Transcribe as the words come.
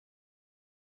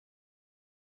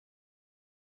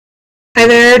Hi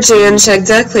there, Jan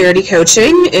Shegda, Clarity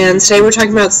Coaching, and today we're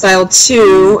talking about Style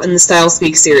 2 in the Style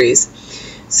Speak series.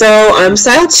 So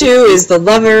Style 2 is the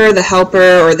lover, the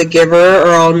helper, or the giver,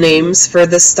 are all names for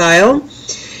this style.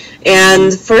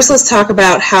 And first let's talk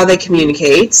about how they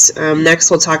communicate. Next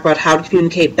we'll talk about how to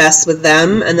communicate best with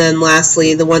them, and then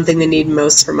lastly, the one thing they need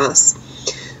most from us.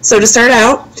 So to start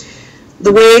out,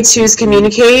 the way 2s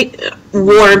communicate,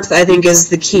 warmth I think is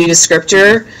the key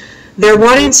descriptor. They're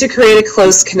wanting to create a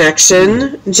close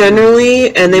connection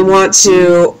generally, and they want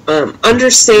to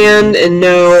understand and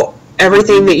know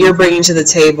everything that you're bringing to the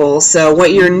table. So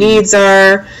what your needs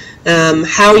are,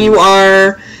 how you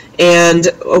are, and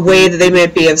a way that they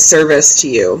might be of service to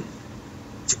you.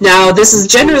 Now, this is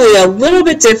generally a little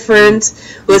bit different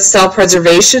with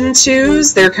self-preservation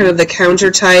 2s. They're kind of the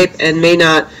counter type and may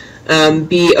not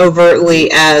be overtly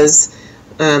as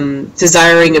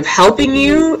desiring of helping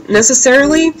you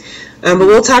necessarily. But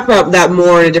we'll talk about that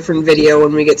more in a different video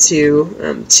when we get to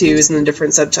 2s and the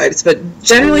different subtypes. But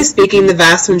generally speaking, the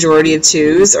vast majority of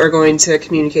 2s are going to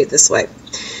communicate this way.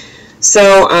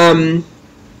 So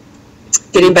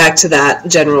getting back to that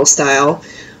general style,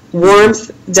 warmth,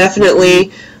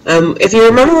 definitely. If you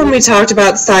remember when we talked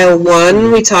about Style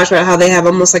 1, we talked about how they have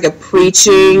almost like a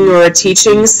preaching or a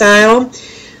teaching style.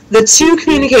 The 2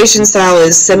 communication style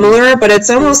is similar, but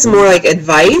it's almost more like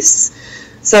advice.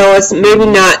 So it's maybe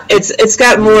not, it's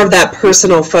got more of that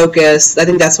personal focus. I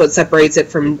think that's what separates it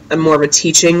from more of a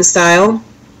teaching style.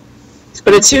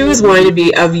 But a 2 is wanting to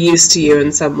be of use to you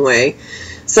in some way.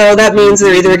 So that means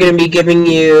they're either going to be giving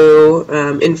you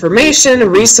information, a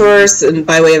resource, and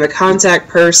by way of a contact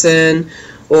person,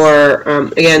 or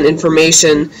again,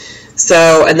 information.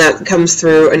 So, and that comes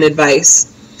through an advice.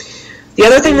 The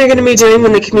other thing they're going to be doing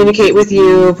when they communicate with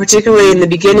you, particularly in the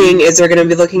beginning, is they're going to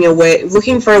be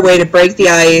looking for a way to break the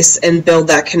ice and build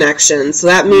that connection. So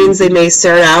that means they may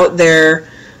start out their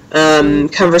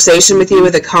conversation with you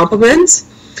with a compliment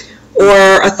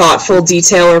or a thoughtful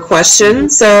detail or question.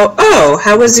 So, oh,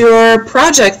 how was your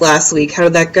project last week? How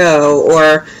did that go?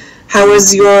 Or how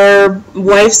was your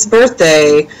wife's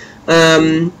birthday?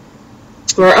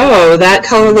 Or, oh, that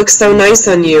color looks so nice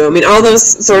on you. I mean, all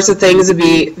those sorts of things would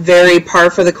be very par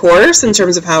for the course in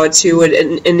terms of how a 2 would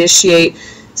initiate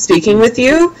speaking with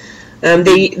you.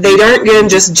 They aren't going to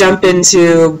just jump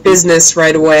into business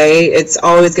right away. It's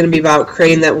always going to be about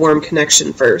creating that warm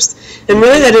connection first. And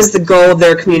really that is the goal of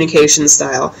their communication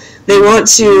style. They want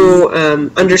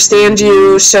to understand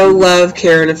you, show love,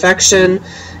 care, and affection,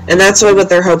 and that's really what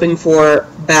they're hoping for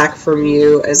back from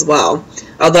you as well.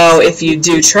 Although if you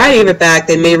do try to give it back,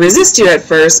 they may resist you at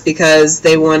first because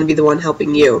they want to be the one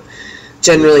helping you,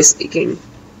 generally speaking.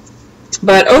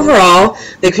 But overall,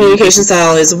 the communication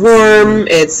style is warm,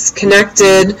 it's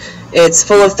connected, it's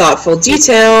full of thoughtful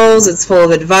details, it's full of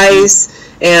advice,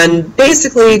 and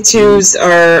basically 2s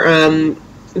are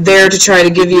there to try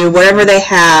to give you whatever they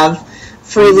have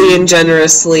freely and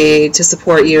generously to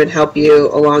support you and help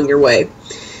you along your way.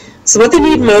 So what they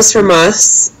need most from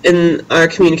us in our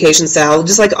communication style,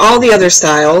 just like all the other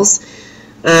styles,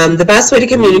 the best way to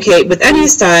communicate with any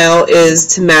style is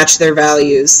to match their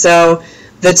values. So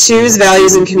the 2's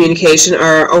values in communication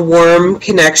are a warm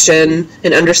connection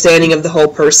and understanding of the whole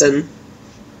person.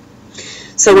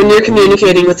 So when you're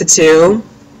communicating with the 2,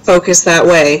 focus that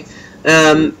way.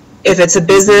 If it's a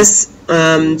business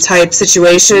type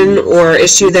situation or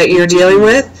issue that you're dealing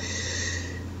with,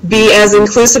 be as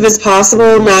inclusive as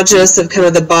possible, not just of kind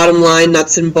of the bottom line,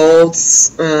 nuts and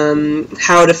bolts,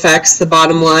 how it affects the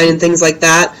bottom line and things like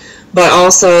that, but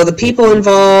also the people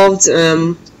involved,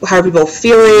 how are people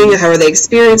feeling, how are they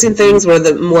experiencing things, what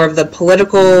are more of the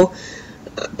political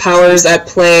powers at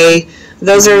play.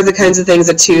 Those are the kinds of things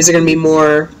that 2s are going to be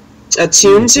more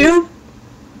attuned to.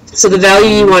 So the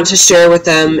value you want to share with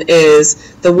them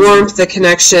is the warmth, the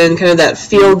connection, kind of that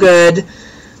feel-good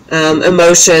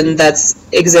emotion that's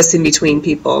existing between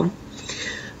people.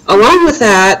 Along with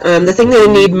that, the thing that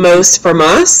they need most from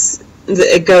us,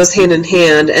 it goes hand in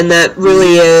hand, and that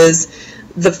really is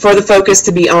for the focus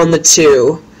to be on the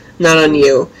 2, not on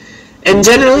you. And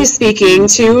generally speaking,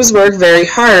 2s work very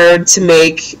hard to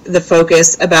make the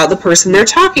focus about the person they're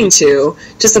talking to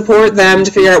support them,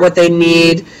 to figure out what they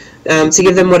need, to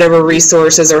give them whatever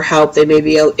resources or help they may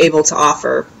be able to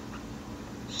offer.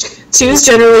 2s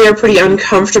generally are pretty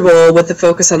uncomfortable with the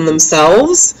focus on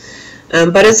themselves,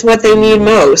 but it's what they need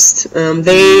most.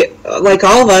 They, like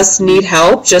all of us, need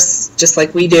help, just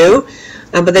like we do,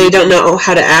 but they don't know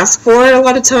how to ask for it a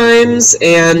lot of times,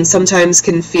 and sometimes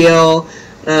can feel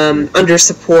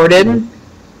under-supported.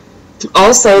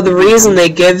 Also, the reason they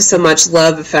give so much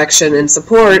love, affection, and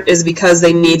support is because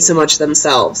they need so much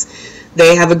themselves.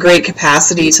 They have a great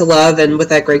capacity to love, and with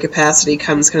that great capacity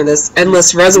comes kind of this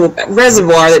endless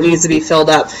reservoir that needs to be filled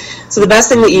up. So the best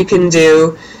thing that you can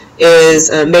do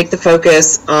is make the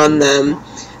focus on them.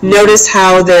 Notice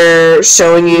how they're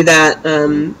showing you that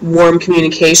warm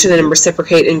communication and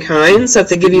reciprocate in kind. So if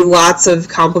they give you lots of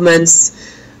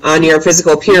compliments on your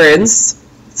physical appearance,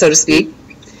 so to speak,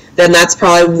 then that's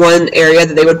probably one area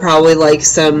that they would probably like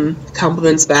some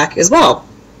compliments back as well.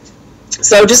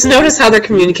 So just notice how they're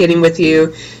communicating with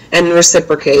you and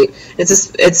reciprocate.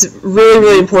 It's really,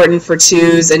 really important for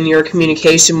 2s and your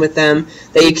communication with them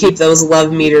that you keep those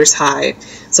love meters high.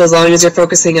 So as long as you're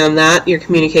focusing on that, your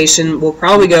communication will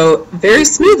probably go very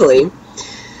smoothly.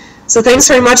 So thanks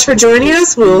very much for joining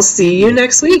us. We'll see you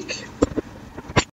next week.